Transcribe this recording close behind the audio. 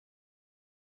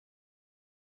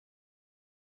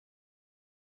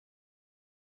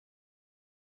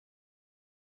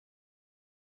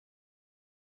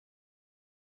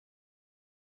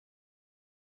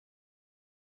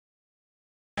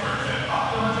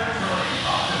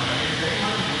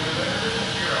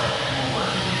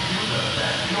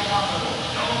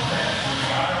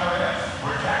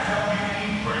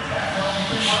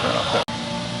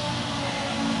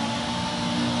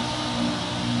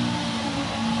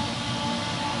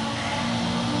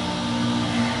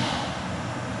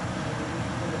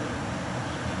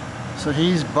So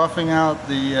he's buffing out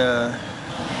the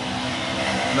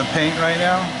paint right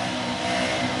now?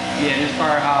 Yeah, this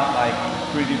car has like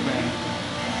 3 coats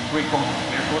of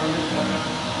clear coat on this one.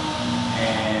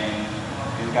 And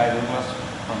this guy Douglas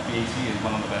from PAC is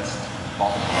one of the best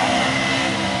buffers around.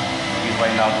 He's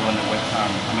right now doing the wet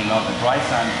sand, the dry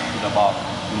sand to the buff,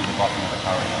 doing the buffing of the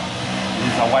car right now.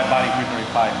 This is a wide body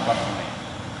 335 custom made.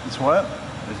 It's what?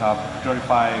 It's a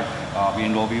 35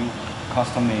 BMW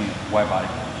custom made wide body.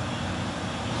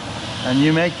 And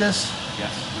you make this? Yes,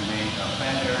 we made a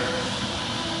fender.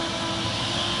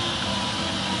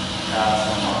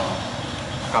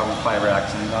 Some carbon fiber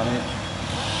accents on it.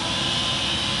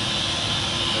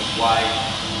 There's wide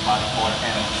body quarter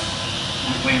panels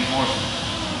with reinforcement.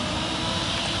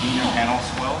 Inner panels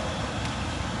as well.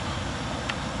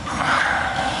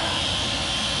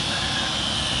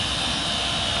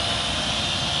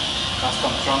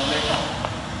 Custom trunk leg.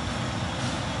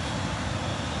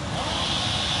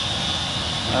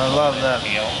 I love that.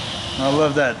 I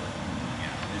love that.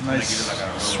 Yeah, nice like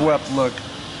a swept nice, look.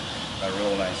 A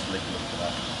real nice slick look to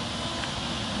that.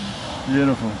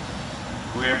 Beautiful.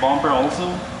 Rear bumper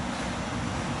also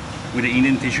with the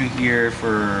indentation here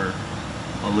for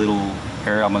a little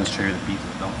hair. I'm going to show you the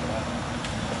pieces done for that.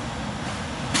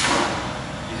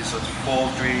 This is a full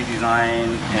 3D design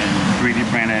and 3D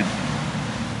printed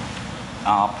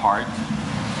part.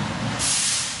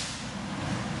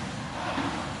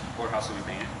 Has to be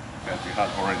painted because we have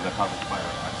already the carbon fiber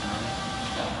accent on it.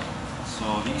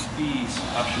 So this piece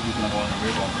actually is going to go on the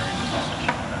rear bumper in this section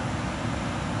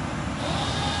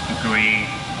to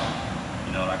create,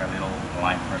 like a little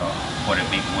line for the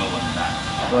big wheel like that.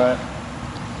 Right.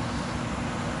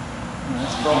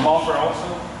 Front bumper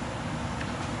also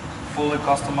fully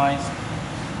customized,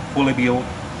 fully built,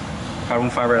 carbon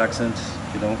fiber accents,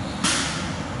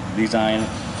 design.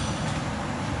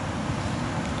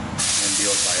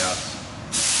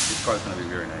 This car is going to be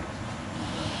very nice.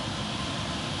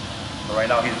 So right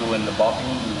now he's doing the buffing.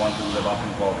 We want to do the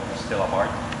buffing while it's still apart.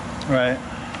 Right.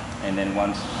 And then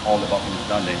once all the buffing is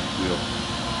done, then we'll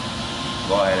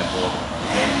go ahead and pull it.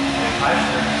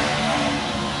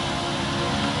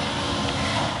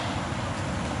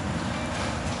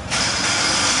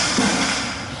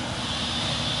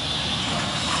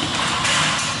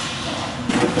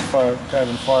 With the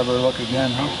carbon fiber look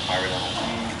again, huh?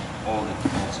 All the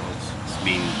tools, so it's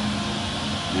being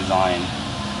designed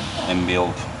and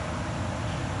built.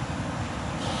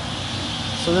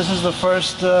 So this is the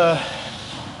first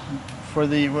for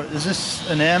the, is this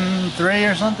an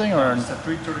M3 or something? Or it's a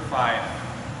 335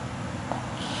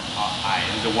 I,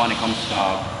 the one that comes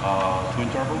twin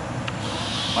turbo.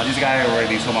 But this guy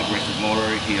already so much aggressive motor,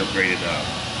 he upgraded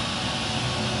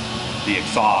the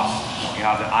exhaust. You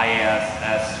have the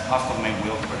IAS custom made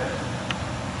wheels for that.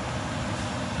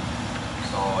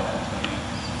 So that's going to be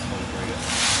very good.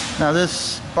 now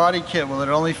this body kit, will it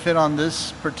only fit on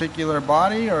this particular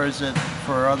body, or is it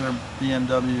for other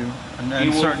BMW and It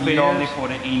will certain fit years? only for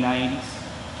the E90s.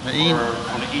 The E?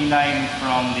 For the E90s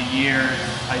from the years,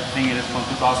 I think it is from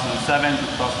 2007 to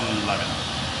 2011.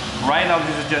 Right now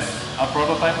this is just a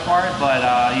prototype part, but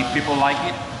if people like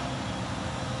it,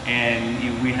 and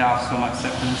if we have some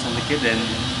acceptance in the kit, then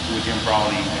we can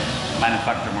probably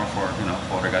manufacture more for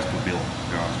for other guys to build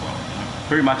there as well.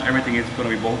 Pretty much everything is going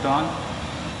to be bolt on,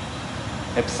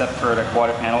 except for the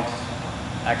quarter panels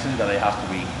accents that they have to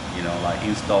be like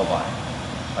installed by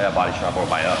a body shop or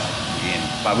by us again.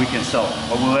 But we can sell.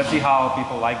 But let's see how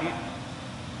people like it.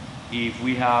 If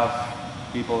we have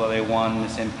people that they want the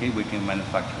same kit, we can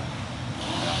manufacture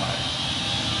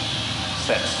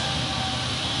sets.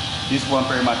 This one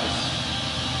pretty much is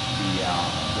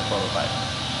the prototype,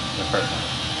 the first one.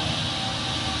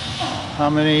 How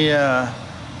many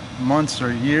months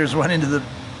or years went into the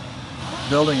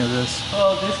building of this?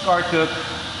 Well, this car took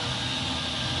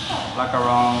like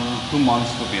around 2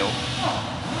 months to build.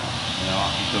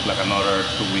 It took like another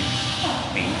 2 weeks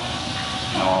paint.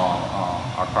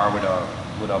 A car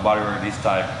with a body of this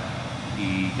type,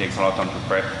 it takes a lot of time to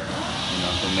prep.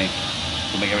 To make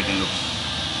everything look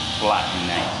flat and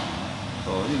nice.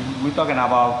 So we're talking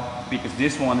about, because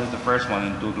this one is the first one,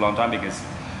 and it took a long time because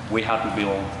we had to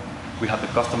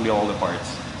custom build all the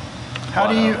parts. How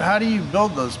do you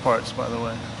build those parts, by the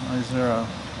way? Is there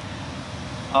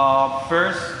a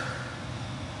first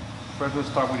we'll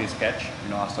start with a sketch.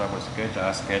 I start with a sketch.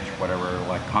 I sketch whatever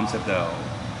like concept the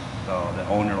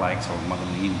owner likes or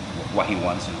what he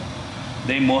wants.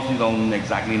 They mostly don't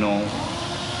exactly know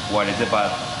what is it,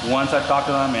 but once I talk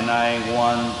to them and I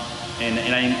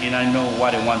know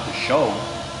what I want to show.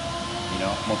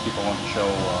 Most people want to show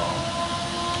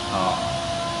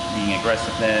being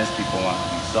aggressiveness. People want to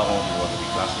be double, it was to be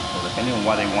plastic. So depending on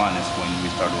what they want is when we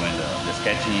start doing the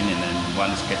sketching, and then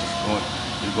when the sketch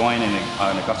is going and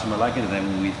the customer like it, and then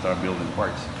we start building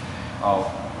parts.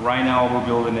 Right now we're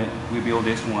building it, we build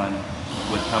this one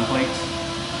with templates,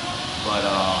 but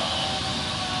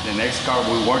the next car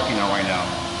we're working on right now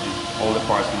is all the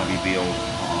parts gonna be built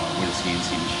with a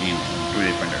CNC machine and 3D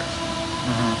printers.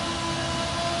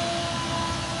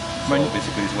 So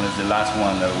basically this one is the last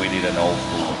one that we did an old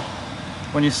school.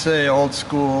 When you say old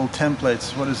school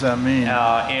templates, what does that mean?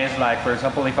 It's like, for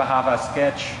example, if I have a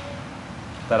sketch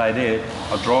that I did,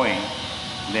 a drawing,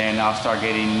 then I'll start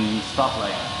getting stuff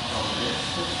like this.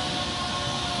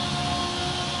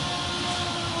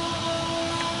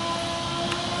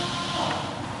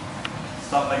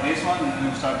 Stuff like this one, and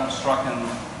then we start constructing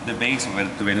the base of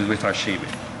it, then we start shaping.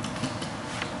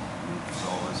 So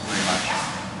it's pretty much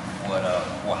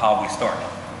how we start.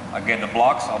 I get the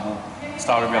blocks, I will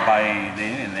start it by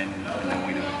then, and then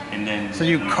we do it. And then so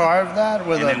you carve that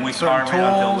with certain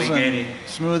tools and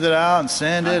smooth it out and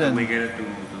sand it, and we get it to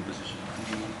position.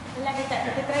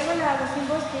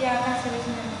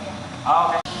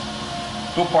 Okay.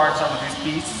 Two parts of this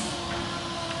piece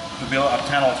to build a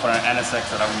tunnel for an NSX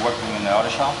that I'm working in the auto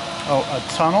shop. Oh, a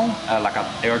tunnel? Like an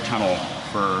air tunnel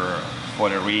for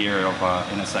the rear of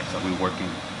NSX that we're working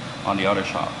on the auto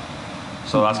shop.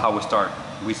 So that's how we start.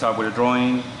 We start with a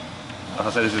drawing. As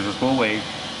I said, this is a school way.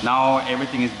 Now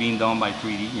everything is being done by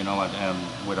 3D, you know,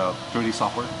 with a 3D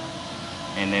software.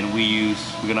 And then we're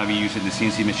gonna be using the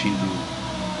CNC machine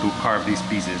to carve these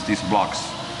pieces, these blocks,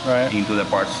 into the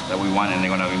parts that we want, and they're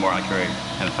gonna be more accurate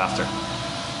and faster.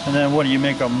 And then what, do you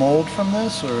make a mold from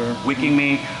this, or? We can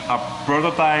make a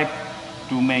prototype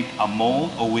to make a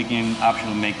mold, or we can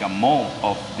actually make a mold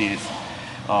of this.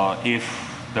 If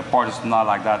the part is not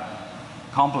like that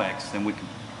complex, then we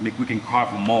can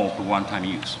carve a mold for one-time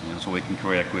use, you know, so we can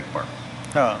create a quick part.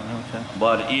 Oh, okay.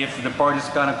 But if the part is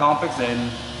kind of complex,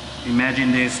 then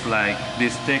imagine this like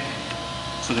this thick,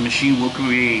 so the machine will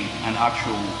create an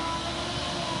actual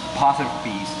positive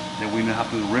piece that we will have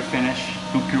to refinish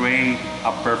to create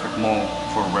a perfect mold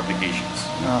for replications.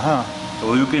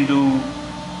 So you can do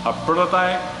a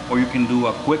prototype, or you can do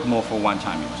a quick mold for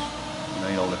one-time use. You know,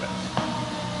 it all depends.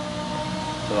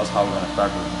 So that's how we're gonna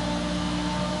start with it.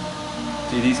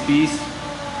 See this piece,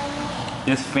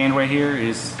 this fan right here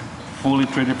is fully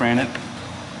 3D printed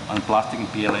on plastic and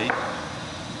PLA,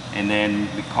 and then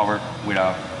we cover with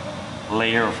a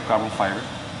layer of carbon fiber.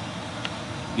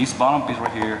 This bottom piece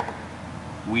right here,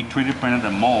 we 3D printed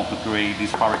a mold to create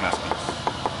this fiberglass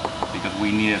piece because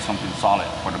we needed something solid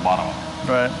for the bottom.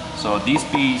 Right. So this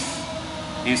piece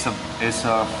is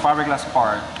a fiberglass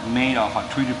part made of a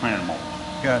 3D printed mold.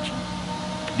 Gotcha.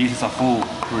 This is a full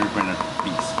 3D printed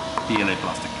piece. PLA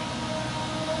plastic.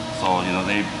 So, you know,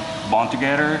 they bond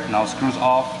together, now screws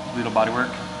off, little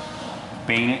bodywork,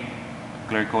 paint it,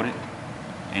 clear coat it,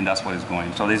 and that's what it's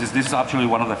going. So this is actually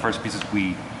one of the first pieces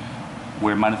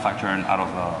we're manufacturing out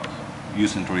of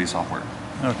using 3D software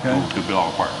to build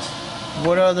our parts.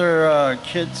 What other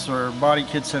kits or body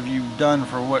kits have you done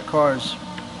for what cars?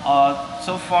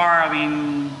 So far, I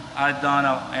mean, I've done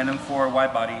an M4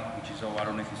 wide body, which is, I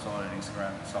don't know if you saw it on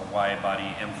Instagram, it's a wide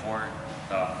body M4.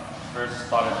 First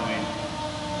started doing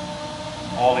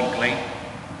all in clay.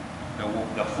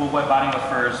 The full wide body was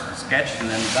first sketched and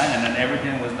then designed, and then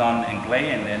everything was done in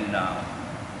clay, and then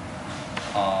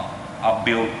I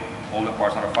built all the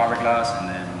parts out of fiberglass, and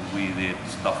then we did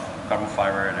stuff, carbon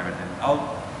fiber and everything.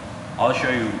 I'll show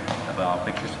you about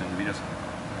pictures and videos.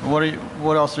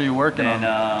 What else are you working on?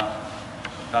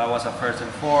 That was a first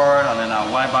and Ford, and then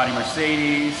a wide body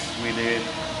Mercedes. We did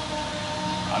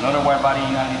another wide body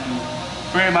 92.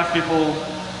 Pretty much people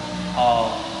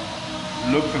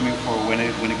look for me for when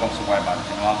it comes to wide bodies.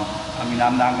 You know, I mean,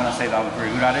 I'm not gonna say that I'm very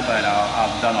good at it, but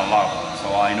I've done a lot of them,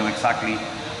 so I know exactly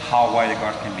how wide the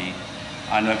cars can be.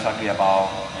 I know exactly about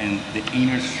the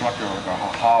inner structure of the car,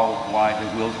 how wide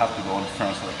the wheels have to go in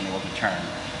front so they can be able to turn.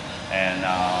 And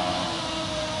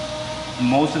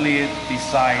mostly,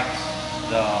 besides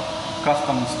the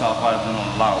custom stuff, I've done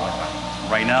a lot of wide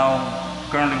bodies. Right now,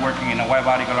 currently working in a wide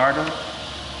body Gallardo.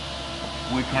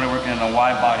 We're currently working on a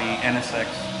wide body NSX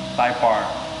Type R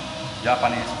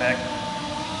Japanese spec,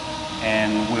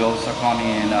 and we also have come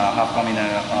in a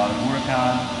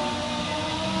Huracan,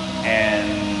 and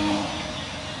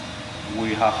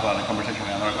we have a conversation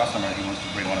with another customer. He wants to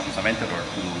bring one of his Aventador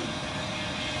to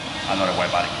another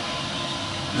wide body.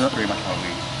 That's pretty much how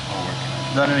we're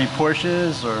working. Done any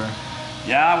Porsches or?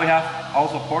 Yeah, we have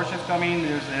also Porsches coming.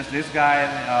 There's this guy.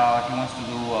 He wants to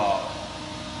do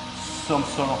some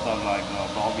sort of like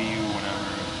Dolby or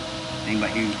whatever And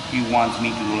like he wants me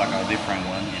to do like a different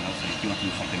one, you know, so he wants to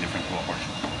do something different to a Porsche.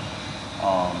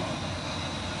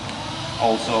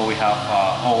 Also, we have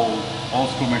old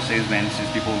school Mercedes-Benz.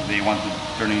 People they want to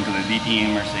turn it into the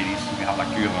DTM Mercedes. We have like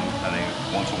 3 of them that they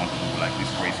also want to do like this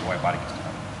crazy white body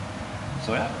stuff.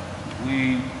 So yeah,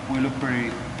 we look pretty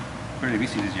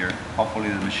busy this year. Hopefully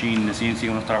the CNC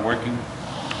gonna start working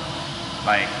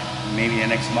like maybe the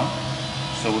next month,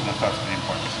 so we can start spinning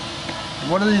parts.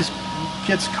 What do these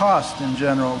kits cost in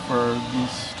general for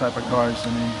these type of cars? I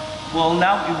mean, well,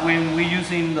 now when we're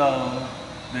using the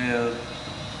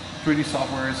 3D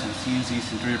softwares and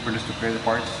CNCs and 3D printers to create the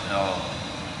parts,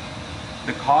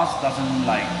 the cost doesn't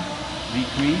like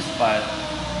decrease, but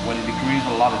what it decreases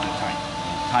a lot is the time.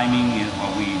 Timing is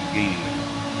what we gain with it.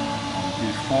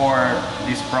 Before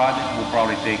this project will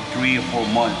probably take 3 or 4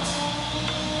 months,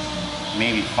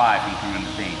 maybe 5 including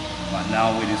the paint. But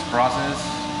now with this process,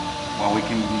 what we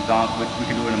can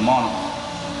do in a month,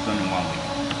 done in 1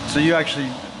 week. So you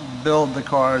actually build the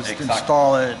cars, Exactly.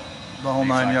 install it, the whole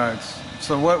 9 Exactly. yards.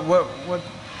 So what,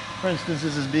 for instance,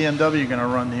 is this BMW going to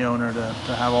run the owner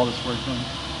to have all this work done?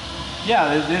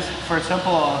 Yeah, this, for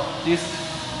example,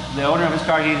 the owner of this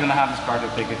car, he's gonna have this car to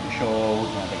take it to shows,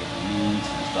 he's gonna take it to meets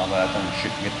and stuff like that,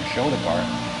 and get to show the car.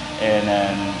 And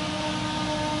then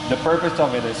the purpose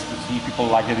of it is to see people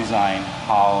like the design,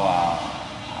 how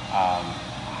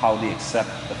they accept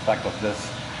the fact of this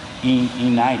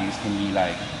E90s can be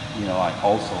like, you know, like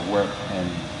also work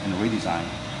and redesign.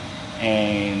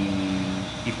 And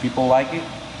if people like it,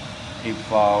 if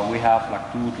we have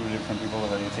like 2 or 3 different people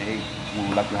that they say, hey, we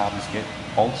would like to have this kit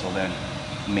also, then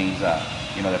means that,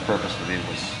 you know, the purpose of it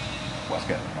was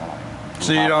good.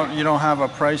 So you don't have a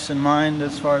price in mind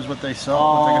as far as what they sell,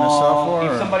 what they're going to sell for?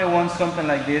 If or? somebody wants something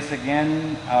like this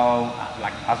again,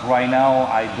 like as right now,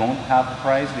 I don't have the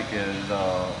price because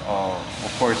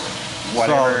of course,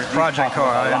 whatever. So it's project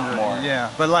car, a lot more. yeah.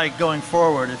 But like going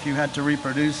forward, if you had to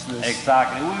reproduce this,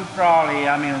 Exactly. We probably,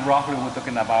 I mean, roughly we're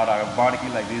talking about a body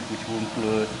kit like this, which will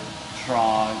include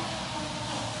trunk,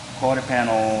 quarter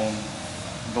panel,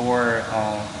 door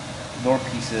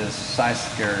pieces, side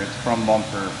skirts, front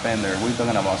bumper, fender. We're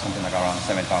talking about something like around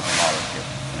 $7,000 here.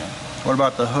 You know? What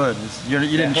about the hood? You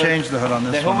didn't change the hood on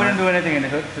this one. The hood, one, we didn't right? do anything in the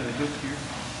hood, so the hood's here.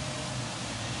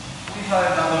 We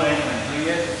decided not to do anything to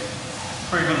it.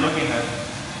 Pretty good looking hood.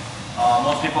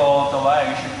 Most people thought, well,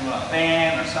 you should do a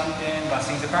fan or something, but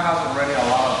since the car has already a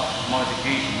lot of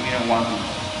modification, we didn't want to,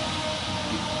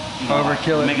 you know,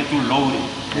 Overkill it. make it too loaded.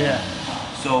 Yeah.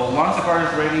 So once the car is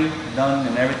ready, done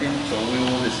and everything, so we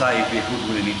will decide if the hood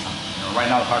really needs something. You know, right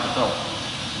now it's hard to tell,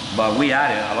 but we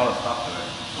added a lot of stuff to it.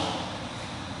 So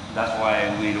that's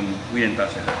why we didn't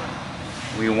touch it.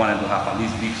 We wanted to have at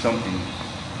least leave something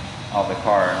of the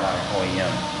car like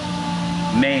OEM.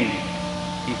 Mainly,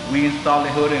 if we install the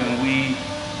hood and we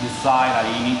decide that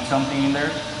you need something in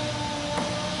there,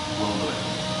 we'll do it.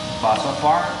 But so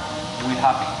far, we're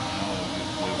happy, you know,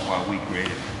 with what we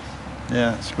created.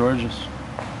 Yeah, it's gorgeous.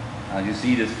 As you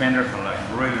see, this fenders are like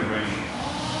really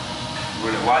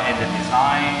wide, and the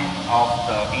design of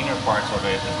the inner parts of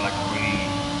it is like really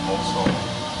also.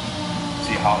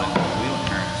 See how the wheel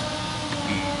turns.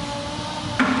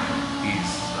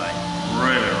 He's like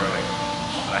really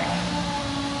like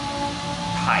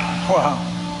tight. Wow.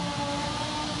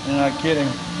 You're not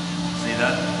kidding. See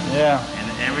that? Yeah.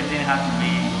 And everything has to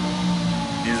be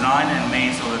designed and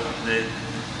made so that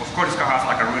of course this car has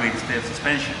like a really stiff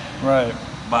suspension. Right.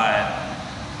 But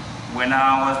when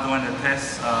I was doing the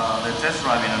test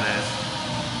driving of this,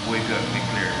 we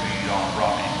clear, we don't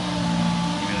rock it.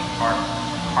 Even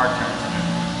hard turns in it.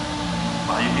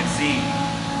 But you can see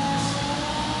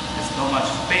there's so much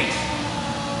space,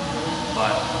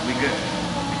 but we good.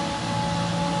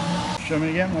 Show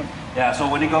me again. What? Yeah, so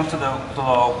when it comes to the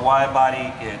wide body,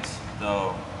 it's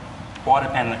the quarter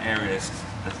panel area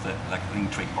that's the like the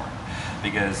trick part,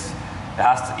 because it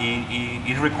has to,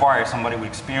 it requires somebody with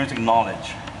experience and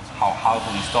knowledge how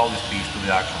to install this piece to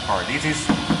the actual car. This is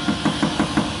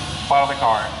part of the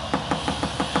car.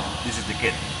 This is the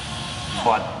kit.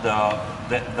 But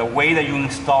the way that you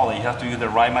install it, you have to use the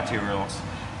right materials.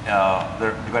 You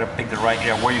got to pick the right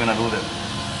area where you're gonna do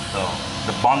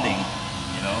the bonding.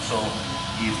 You know, so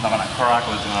it's not gonna crack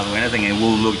or it's gonna do anything. It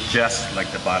will look just like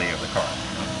the body of the car.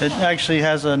 It actually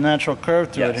has a natural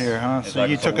curve to it Yes, here, huh? exactly. So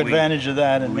you took advantage of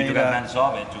that and we made took advantage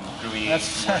of it to create.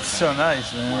 That's so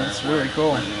nice, man. That's really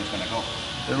cool. Where it's gonna go.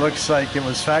 It looks like it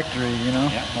was factory, you know,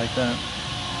 Yeah. like that.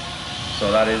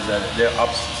 So that is the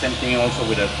same thing also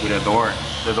with the door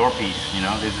piece. You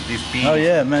know, this piece. Oh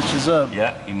yeah, it matches up.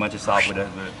 Yeah, it matches up with a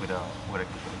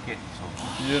kit. So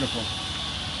Beautiful.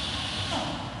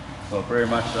 So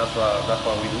pretty much that's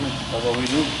what we do. That's what we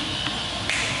do.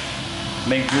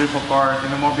 Make beautiful cars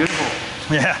even more beautiful.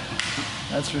 Yeah,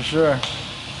 that's for sure.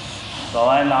 So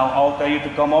and I'll tell you to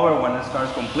come over when this car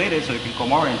is completed, so you can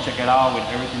come over and check it out with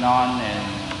everything on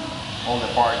and all the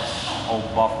parts all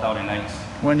buffed out and nice.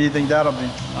 When do you think that'll be?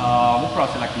 We'll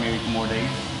probably like maybe 2 more days.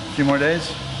 A few more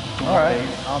days? All right,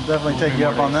 I'll definitely take you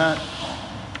up on that.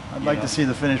 I'd like to see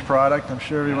the finished product. I'm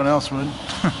sure everyone else would.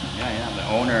 Yeah.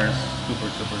 The owner is super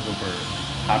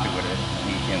happy with it.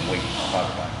 He can't wait to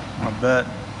talk about it. I bet.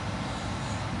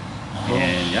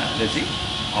 And yeah, let's see.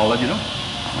 I'll let you know.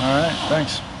 All right,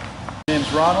 thanks. My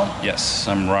name's Ronald. Yes,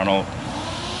 I'm Ronald.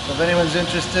 So if anyone's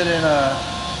interested in a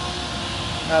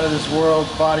out of this world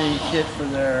body kit for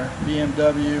their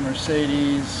BMW,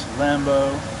 Mercedes,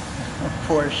 Lambo,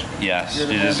 Porsche. Yes, you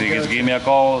just give me a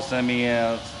call, send me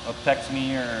a text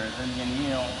me or send me an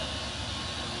email,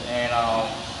 and I'll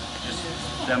just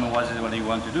tell me what you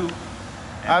want to do.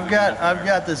 I've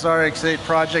got this RX8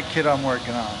 project kit I'm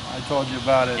working on. I told you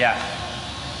about it. Yeah.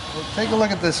 Well, take a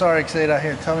look at this RX8 out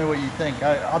here. Tell me what you think.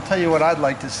 I'll tell you what I'd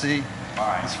like to see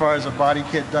as far as a body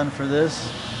kit done for this.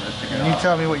 And you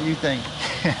tell me what you think.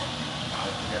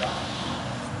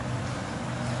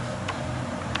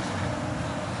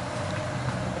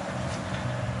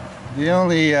 The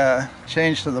only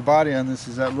change to the body on this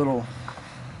is that little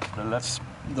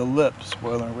the lip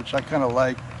spoiler, which I kind of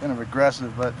like, kind of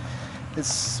aggressive, but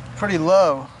it's pretty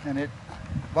low and it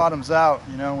bottoms out,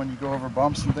 you know, when you go over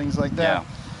bumps and things like that.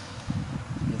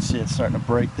 Yeah. You can see it's starting to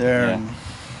break there and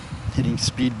hitting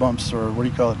speed bumps, or what do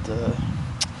you call it,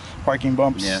 parking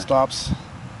bumps, stops.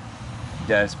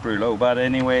 Yeah, it's pretty low, but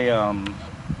anyway,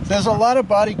 there's a lot of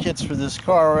body kits for this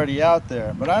car already out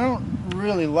there, but I don't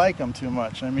really like them too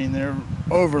much. I mean, they're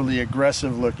overly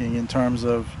aggressive looking in terms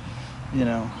of, you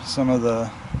know, some of the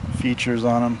features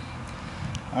on them.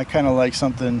 I kind of like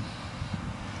something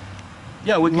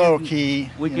low key,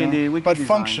 but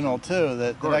functional too,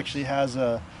 that actually has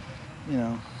a, you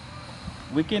know.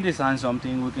 We can design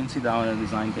something, we can sit down at a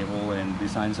design table and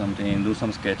design something, do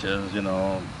some sketches, you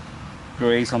know,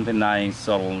 create something nice,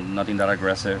 subtle, nothing that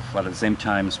aggressive, but at the same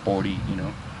time sporty, you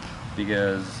know,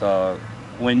 because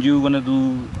when you want to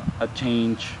do a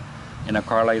change in a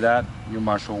car like that, you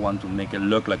must want to make it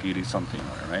look like it is something,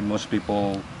 right? Most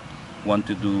people want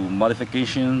to do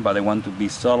modification, but they want to be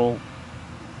subtle.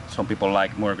 Some people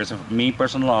like more aggressive. Me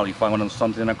personally, if I want to do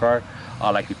something in a car, I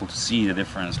like people to see the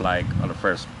difference, like at the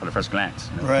first glance.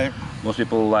 You know? Right. Most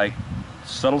people like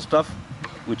subtle stuff,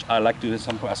 which I like to do.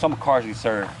 Some cars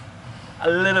deserve a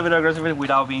little bit aggressive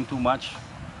without being too much,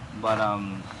 but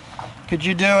could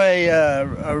you do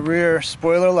a rear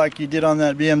spoiler like you did on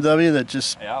that BMW that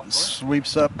just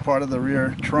sweeps up part of the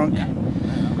rear trunk?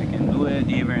 Yeah, we can do it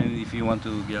even if you want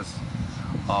to just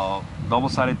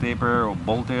double-sided taper or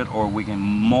bolt it, or we can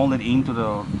mold it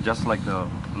into just like the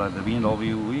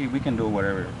BMW. We can do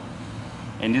whatever.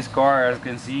 And this car, as you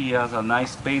can see, has a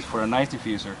nice space for a nice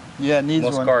diffuser. Yeah, it needs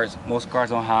one. Most cars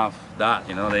don't have that.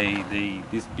 You know,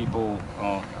 these people.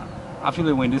 I feel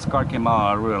that when this car came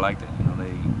out, I really liked it. You know,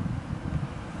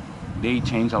 they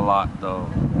changed a lot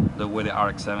the way the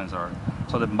RX-7s are.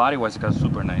 So the body-wise, it got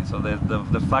super nice. So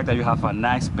the fact that you have a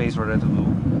nice space for that to do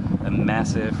a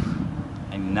massive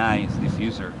and nice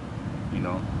diffuser, you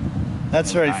know.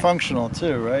 That's very functional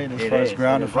too, right? As far as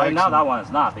ground effects. Right now, that one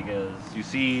is not, because you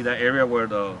see the area where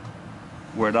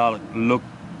that look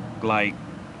like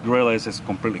grill is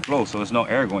completely closed, so there's no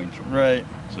air going through. Right.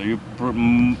 So you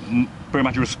pretty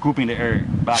much you're scooping the air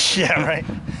back. Yeah, right.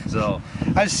 So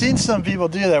I've seen some people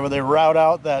do that, where they route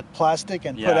out that plastic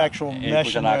and put actual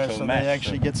mesh in there, so they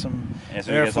actually get some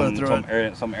airflow through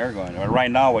it. Some air going. But right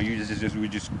now, what we're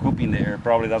just scooping the air.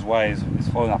 Probably that's why it's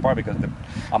falling apart, because the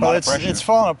amount of pressure. It's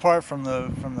falling apart from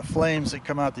the flames that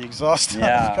come out the exhaust.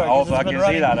 Yeah, also I can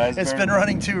see that. It's been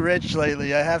running too rich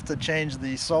lately. I have to change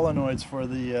the solenoids for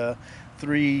the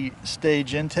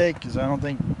 3-stage intake, because I don't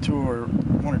think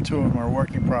one or two of them are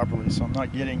working properly, so I'm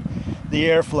not getting the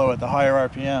airflow at the higher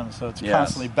RPM, so it's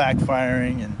constantly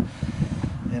backfiring and,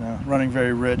 you know, running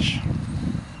very rich.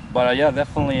 But yeah,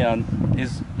 definitely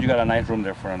you got a nice room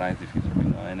there for a nice diffuser, you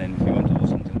know. And then if you want to do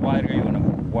something wider, you want to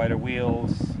wider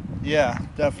wheels. Yeah,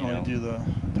 definitely, you know,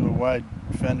 do a wide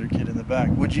fender kit in the back.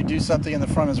 Would you do something in the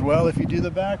front as well if you do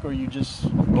the back, or you just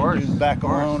do the back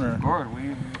alone? Or? Of course,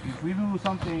 if we do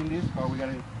something in this car, we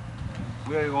gotta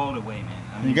go all the way, man.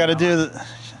 I mean, you got to do the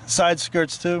side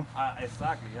skirts too.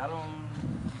 Exactly.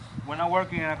 When I'm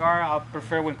working in a car, I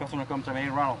prefer when customer comes to me, hey,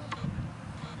 Ronald,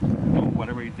 you know,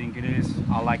 whatever you think it is,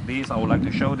 I like this. I would like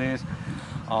to show this.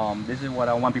 This is what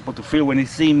I want people to feel when they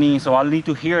see me. So I'll need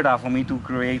to hear that for me to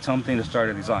create something to start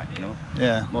a design. You know.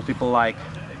 Yeah. Most people like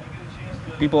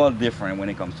people are different when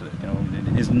it comes to it. You know,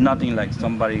 it's nothing like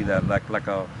somebody that like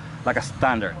a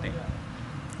standard thing.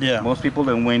 Yeah. Most people,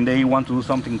 then when they want to do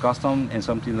something custom and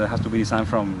something that has to be designed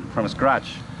from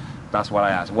scratch, that's what I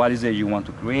ask. What is it you want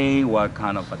to create? What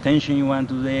kind of attention you want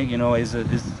to take? You know, it's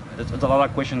a lot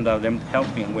of questions that them help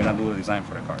me when I do the design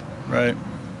for the car. Right.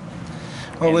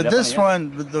 Well, And with this yeah. one,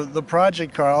 the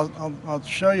project car, I'll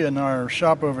show you in our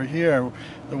shop over here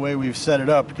the way we've set it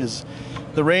up, because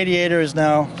the radiator is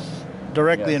now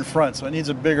directly in front, so it needs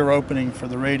a bigger opening for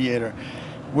the radiator.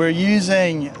 We're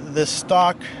using the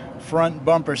stock front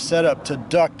bumper setup to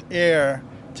duct air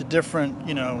to different,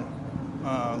 you know,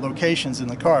 locations in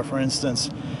the car. For instance,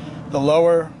 the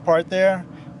lower part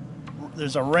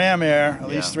there's a ram air, at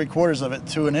least 3/4 of it,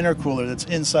 to an intercooler that's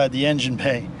inside the engine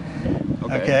bay.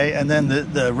 Okay, and then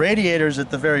the radiator's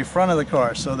at the very front of the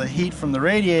car, so the heat from the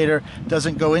radiator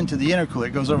doesn't go into the intercooler,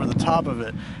 it goes over the top of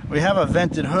it. We have a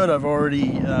vented hood I've already,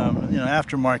 you know,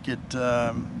 aftermarket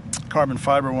carbon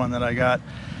fiber one that I got.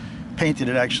 Painted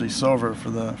it actually silver for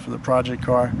the project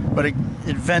car, but it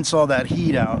vents all that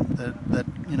heat out that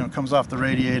you know comes off the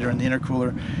radiator and the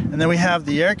intercooler. And then we have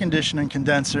the air conditioning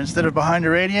condenser, instead of behind the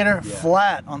radiator,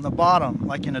 flat on the bottom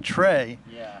like in a tray,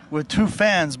 with 2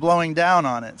 fans blowing down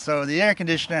on it. So the air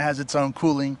conditioner has its own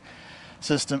cooling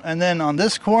system. And then on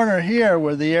this corner here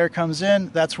where the air comes in,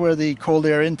 that's where the cold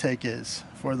air intake is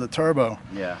for the turbo.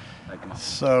 Yeah.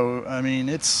 So, I mean,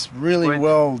 it's really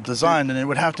well designed, and it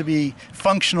would have to be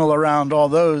functional around all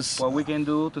those. What we can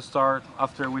do to start,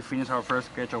 after we finish our first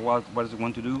sketch of what we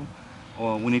want to do,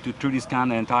 we need to 3D scan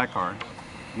the entire car.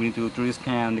 We need to 3D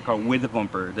scan the car with the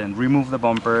bumper, then remove the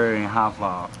bumper and have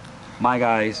my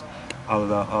guys of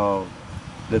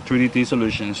the 3D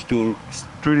solutions to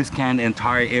 3D scan the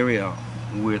entire area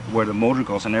with where the motor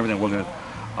goes and everything, with the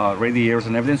radiators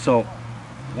and everything. So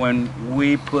when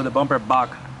we put the bumper back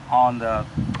on the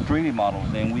 3D model,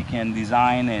 then we can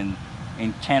design and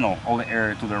channel all the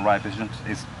air to the right position,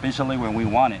 especially when we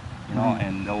want it, you know,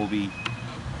 and that will be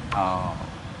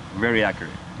very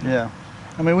accurate. Yeah.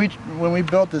 I mean, when we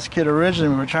built this kit originally,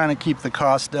 we were trying to keep the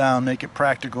cost down, make it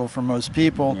practical for most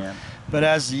people. Yeah. But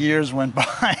as the years went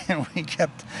by and we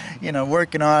kept, you know,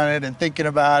 working on it and thinking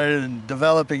about it and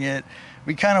developing it,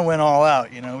 we kind of went all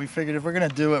out. You know, we figured if we're going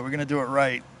to do it, we're going to do it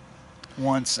right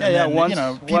once. Yeah, and yeah. then, Once, you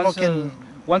know, people can.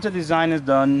 Once the design is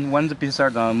done, once the pieces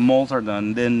are done, molds are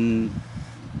done, then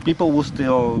people will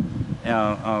still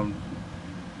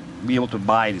be able to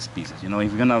buy these pieces. You know,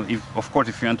 if you're gonna, of course,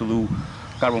 if you want to do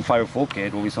carbon fiber full kit,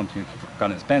 it will be something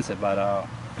kind of expensive. But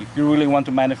if you really want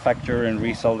to manufacture and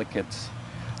resell the kits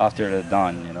after they're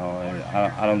done, you know,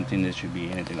 I don't think it should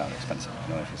be anything that expensive.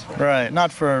 You know, if it's right,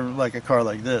 not for like a car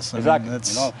like this. Exactly. I mean,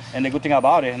 you know, and the good thing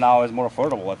about it now is more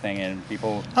affordable, I think, and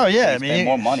people spend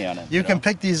more money on it. You can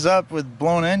pick these up with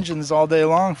blown engines all day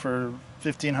long for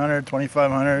 $1,500,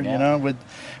 $2,500. You know, with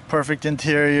perfect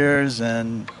interiors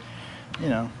and. You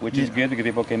know, which is good because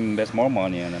people can invest more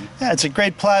money in them. Yeah, it's a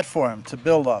great platform to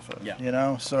build off of. Yeah. You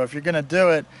know, so if you're going to do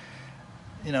it,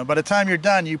 you know, by the time you're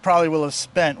done, you probably will have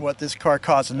spent what this car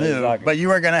costs new, but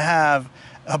you are going to have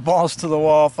a balls to the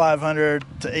wall 500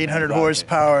 to 800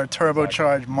 horsepower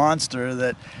turbocharged monster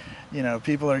that, you know,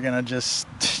 people are going to just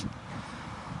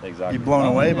be blown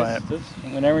away by it.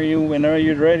 Whenever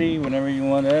you're ready, whenever you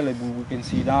want to, like, we can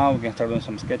sit down, we can start doing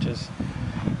some sketches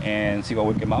and see what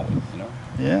we come out with, you know.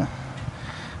 Yeah.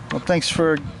 Well, thanks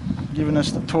for giving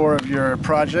us the tour of your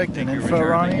project and info,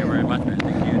 Ronnie. Thank you very much, man.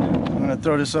 Thank you. I'm going to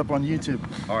throw this up on YouTube.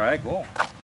 All right, cool.